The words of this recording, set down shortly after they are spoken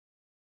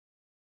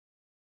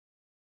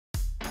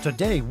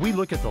Today, we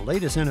look at the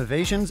latest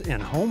innovations in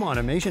home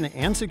automation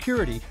and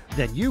security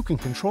that you can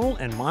control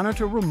and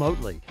monitor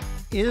remotely.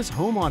 Is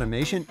home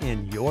automation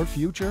in your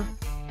future?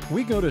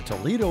 We go to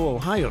Toledo,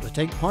 Ohio to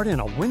take part in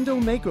a window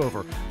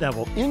makeover that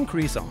will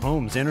increase a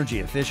home's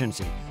energy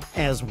efficiency,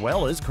 as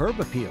well as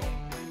curb appeal.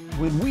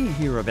 When we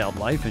hear about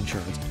life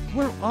insurance,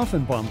 we're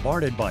often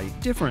bombarded by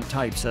different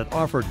types that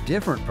offer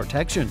different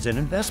protections and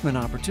investment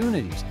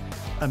opportunities.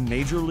 A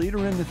major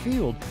leader in the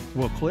field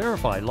will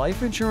clarify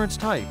life insurance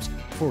types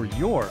for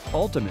your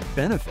ultimate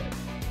benefit.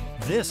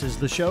 This is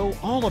the show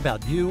all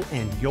about you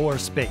and your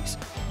space,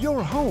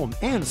 your home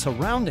and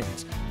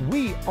surroundings.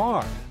 We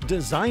are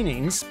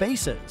Designing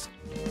Spaces.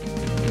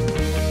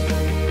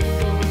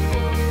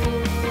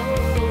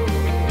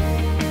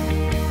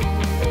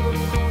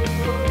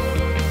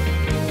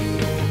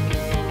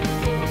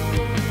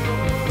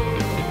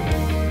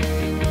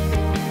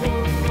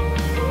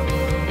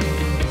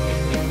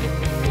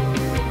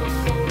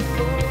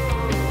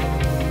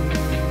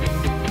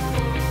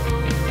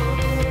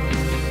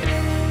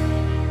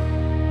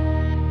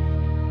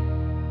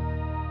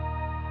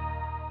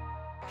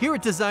 Here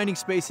at Designing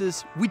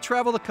Spaces, we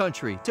travel the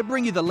country to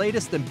bring you the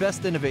latest and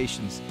best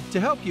innovations to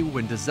help you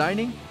when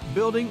designing,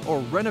 building, or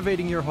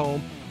renovating your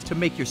home to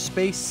make your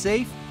space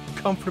safe,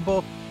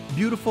 comfortable,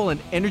 beautiful,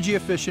 and energy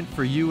efficient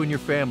for you and your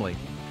family.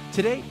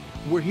 Today,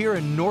 we're here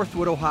in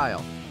Northwood,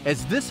 Ohio,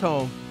 as this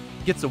home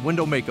gets a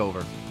window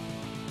makeover.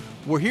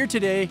 We're here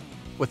today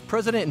with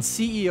President and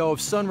CEO of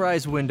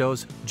Sunrise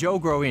Windows, Joe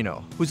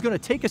Groino, who's going to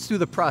take us through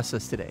the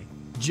process today.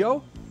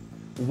 Joe,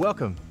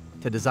 welcome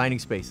to Designing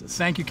Spaces.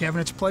 Thank you,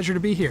 Kevin. It's a pleasure to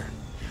be here.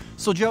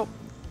 So Joe,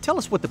 tell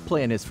us what the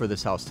plan is for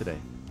this house today.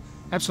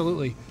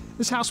 Absolutely.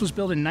 This house was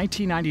built in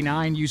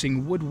 1999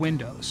 using wood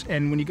windows,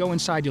 and when you go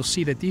inside, you'll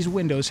see that these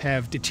windows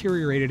have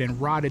deteriorated and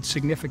rotted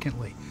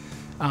significantly.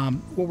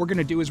 What we're going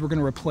to do is we're going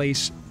to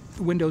replace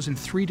windows in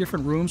 3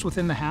 different rooms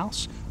within the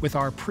house with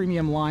our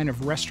premium line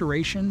of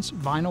Restorations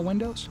vinyl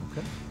windows.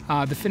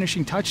 Okay. The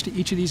finishing touch to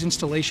each of these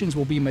installations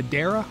will be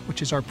Madeira,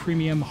 which is our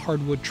premium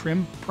hardwood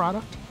trim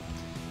product.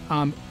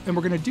 And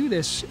we're going to do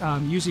this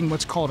using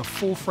what's called a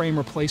full frame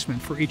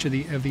replacement for each of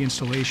the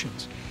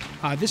installations.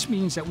 This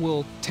means that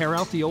we'll tear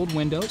out the old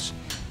windows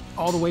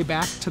all the way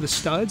back to the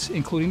studs,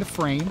 including the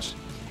frames.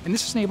 And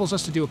this enables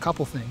us to do a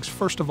couple things.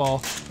 First of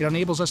all, it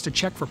enables us to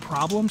check for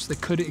problems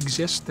that could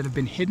exist that have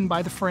been hidden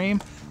by the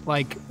frame,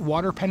 like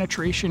water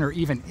penetration or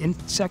even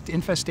insect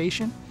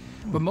infestation.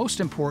 But most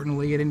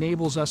importantly, it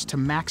enables us to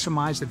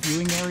maximize the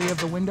viewing area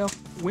of the window.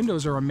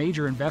 Windows are a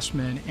major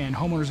investment and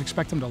homeowners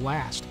expect them to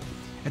last.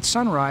 At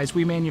Sunrise,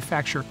 we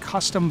manufacture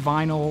custom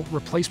vinyl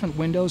replacement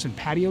windows and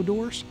patio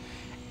doors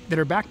that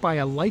are backed by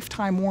a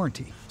lifetime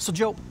warranty. So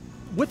Joe,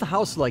 with a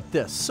house like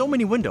this, so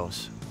many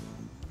windows,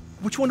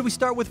 which one do we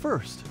start with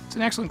first? It's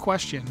an excellent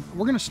question.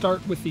 We're going to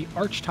start with the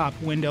archtop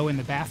window in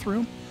the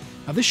bathroom.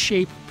 Now this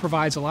shape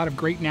provides a lot of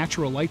great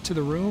natural light to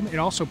the room. It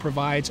also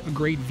provides a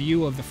great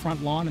view of the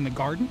front lawn and the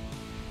garden.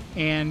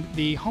 And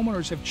the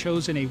homeowners have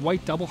chosen a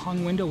white double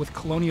hung window with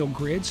colonial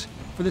grids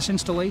for this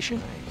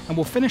installation. And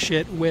we'll finish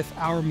it with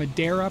our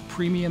Madeira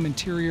premium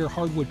interior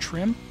hardwood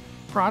trim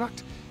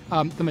product.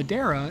 The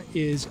Madeira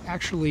is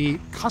actually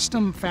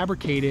custom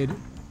fabricated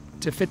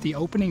to fit the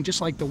opening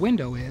just like the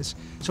window is,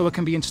 so it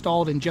can be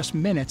installed in just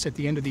minutes at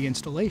the end of the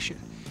installation.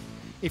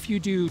 If you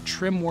do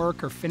trim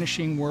work or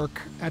finishing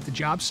work at the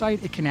job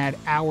site, it can add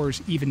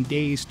hours, even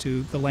days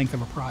to the length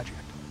of a project.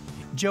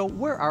 Joe,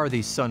 where are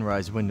these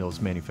Sunrise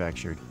windows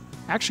manufactured?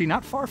 Actually,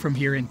 not far from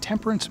here in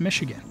Temperance,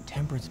 Michigan.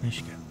 Temperance,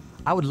 Michigan.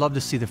 I would love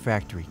to see the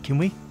factory. Can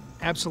we?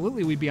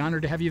 Absolutely. We'd be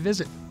honored to have you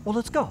visit. Well,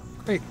 let's go.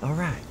 Great. All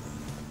right.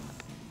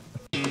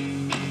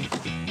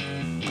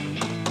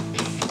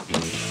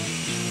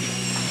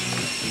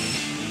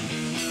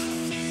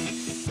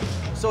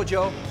 So,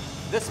 Joe,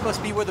 this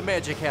must be where the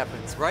magic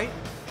happens, right?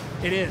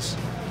 It is.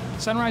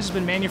 Sunrise has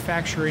been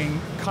manufacturing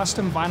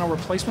custom vinyl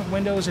replacement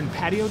windows and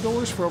patio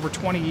doors for over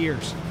 20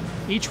 years.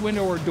 Each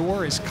window or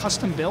door is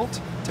custom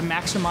built to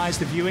maximize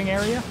the viewing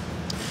area,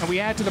 and we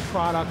add to the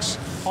products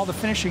all the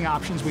finishing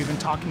options we've been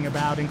talking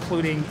about,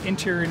 including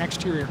interior and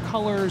exterior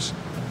colors,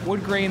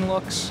 wood grain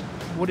looks,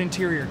 wood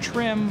interior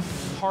trim,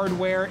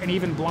 hardware, and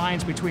even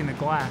blinds between the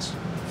glass.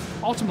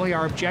 Ultimately,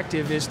 our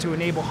objective is to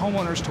enable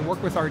homeowners to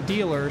work with our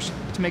dealers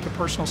to make a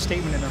personal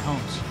statement in their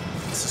homes.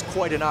 This is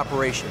quite an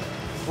operation.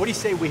 What do you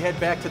say we head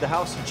back to the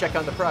house and check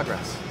on the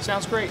progress?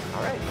 Sounds great.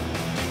 All right.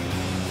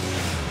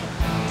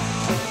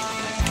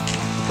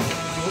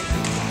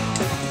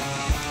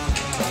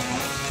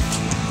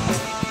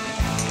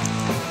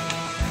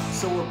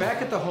 So we're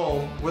back at the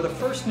home where the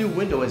first new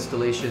window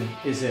installation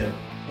is in.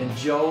 And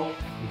Joe,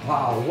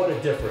 wow, what a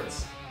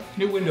difference.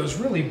 New windows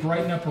really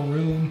brighten up a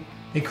room.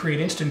 They create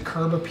instant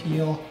curb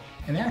appeal,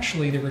 and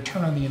actually the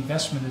return on the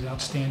investment is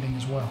outstanding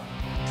as well.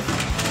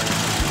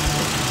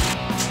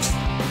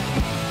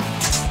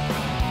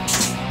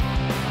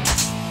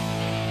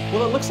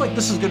 Well, it looks like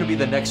this is going to be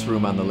the next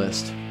room on the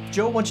list.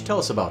 Joe, why don't you tell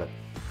us about it?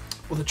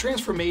 Well, the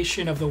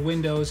transformation of the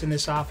windows in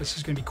this office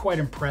is going to be quite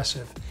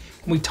impressive.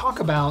 When we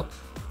talk about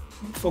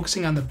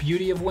focusing on the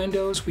beauty of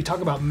windows, we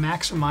talk about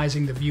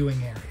maximizing the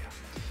viewing area.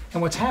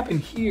 And what's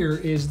happened here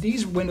is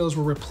these windows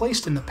were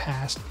replaced in the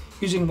past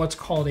using what's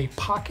called a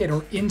pocket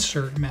or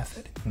insert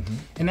method.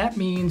 And that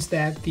means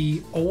that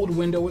the old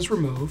window was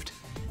removed,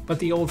 but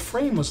the old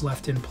frame was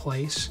left in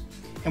place.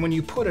 And when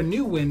you put a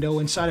new window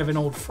inside of an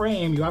old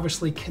frame, you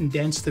obviously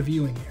condense the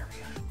viewing area.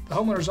 The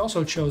homeowners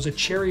also chose a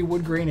cherry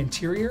wood grain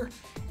interior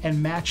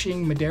and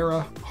matching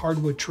Madeira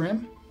hardwood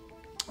trim.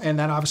 And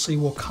that obviously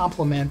will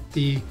complement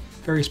the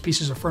various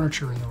pieces of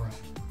furniture in the room.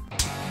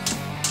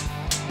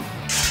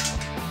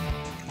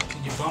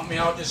 Can you bump me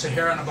out just a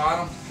hair on the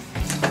bottom?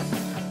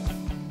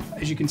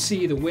 As you can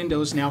see, the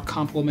windows now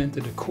complement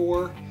the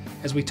decor.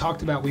 As we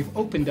talked about, we've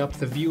opened up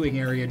the viewing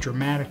area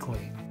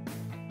dramatically.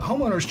 The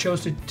homeowners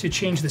chose to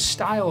change the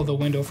style of the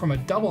window from a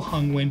double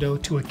hung window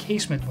to a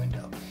casement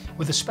window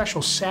with a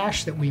special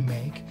sash that we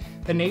make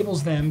that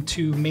enables them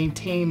to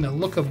maintain the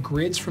look of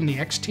grids from the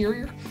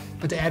exterior,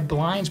 but to add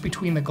blinds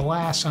between the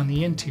glass on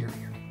the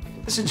interior.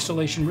 This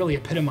installation really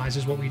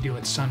epitomizes what we do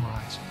at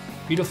Sunrise.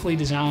 Beautifully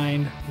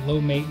designed,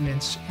 low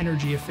maintenance,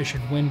 energy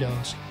efficient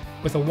windows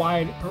with a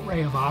wide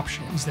array of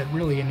options that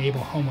really enable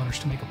homeowners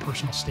to make a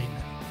personal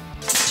statement.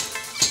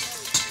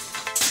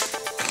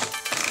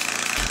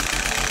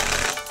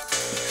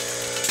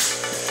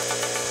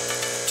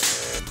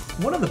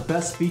 One of the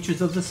best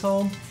features of this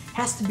home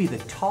has to be the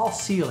tall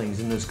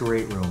ceilings in this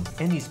great room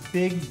and these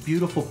big,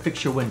 beautiful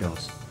picture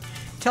windows.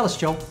 Tell us,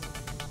 Joe,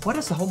 what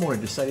has the homeowner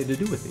decided to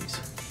do with these?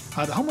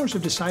 The homeowners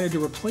have decided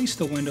to replace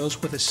the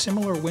windows with a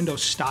similar window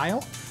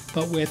style,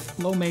 but with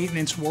low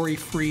maintenance,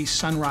 worry-free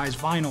Sunrise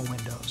vinyl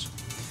windows.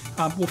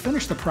 We'll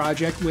finish the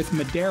project with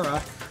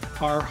Madeira,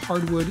 our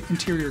hardwood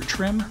interior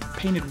trim,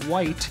 painted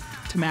white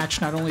to match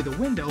not only the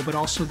window, but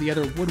also the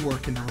other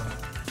woodwork in the room.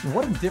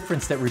 What a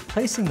difference that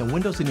replacing the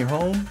windows in your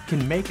home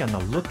can make on the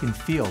look and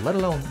feel, let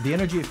alone the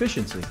energy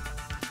efficiency.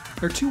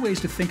 There are two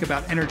ways to think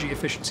about energy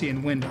efficiency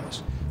in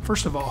windows.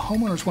 First of all,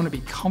 homeowners want to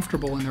be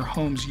comfortable in their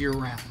homes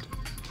year-round.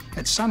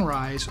 At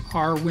Sunrise,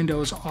 our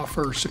windows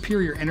offer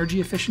superior energy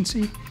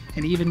efficiency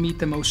and even meet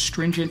the most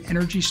stringent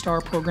Energy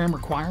Star program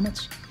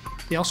requirements.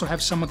 They also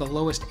have some of the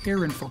lowest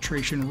air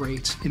infiltration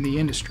rates in the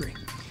industry.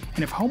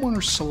 And if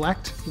homeowners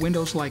select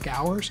windows like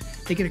ours,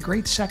 they get a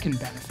great second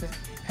benefit,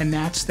 and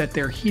that's that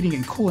their heating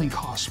and cooling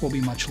costs will be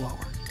much lower.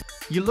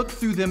 You look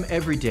through them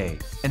every day,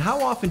 and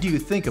how often do you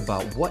think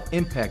about what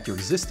impact your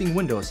existing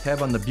windows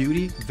have on the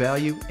beauty,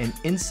 value, and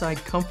inside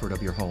comfort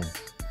of your home?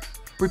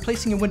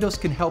 Replacing your windows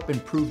can help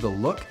improve the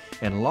look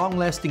and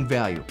long-lasting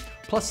value,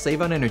 plus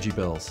save on energy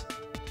bills.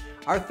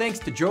 Our thanks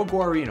to Joe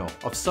Guarino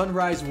of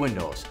Sunrise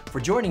Windows for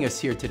joining us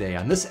here today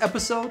on this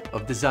episode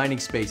of Designing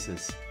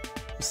Spaces.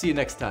 We'll see you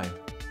next time.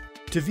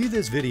 To view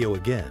this video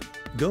again,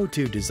 go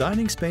to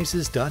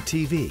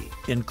designingspaces.tv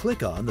and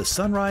click on the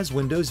Sunrise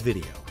Windows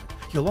video.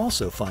 You'll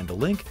also find a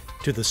link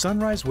to the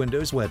Sunrise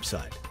Windows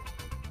website.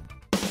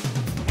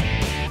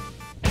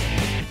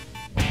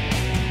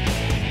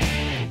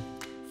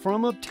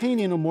 From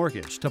obtaining a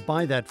mortgage to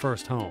buy that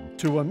first home,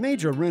 to a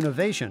major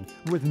renovation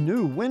with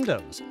new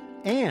windows,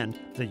 and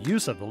the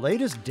use of the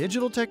latest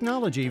digital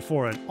technology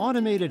for an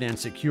automated and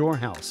secure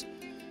house,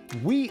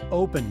 we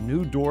open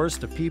new doors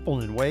to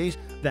people in ways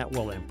that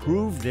will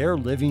improve their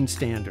living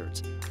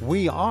standards.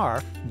 We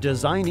are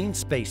Designing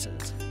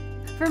Spaces.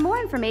 For more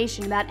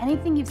information about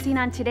anything you've seen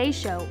on today's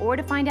show or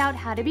to find out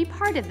how to be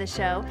part of the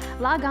show,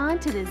 log on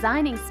to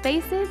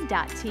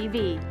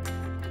designingspaces.tv.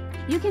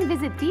 You can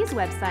visit these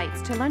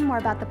websites to learn more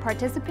about the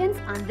participants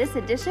on this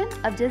edition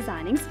of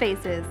Designing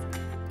Spaces.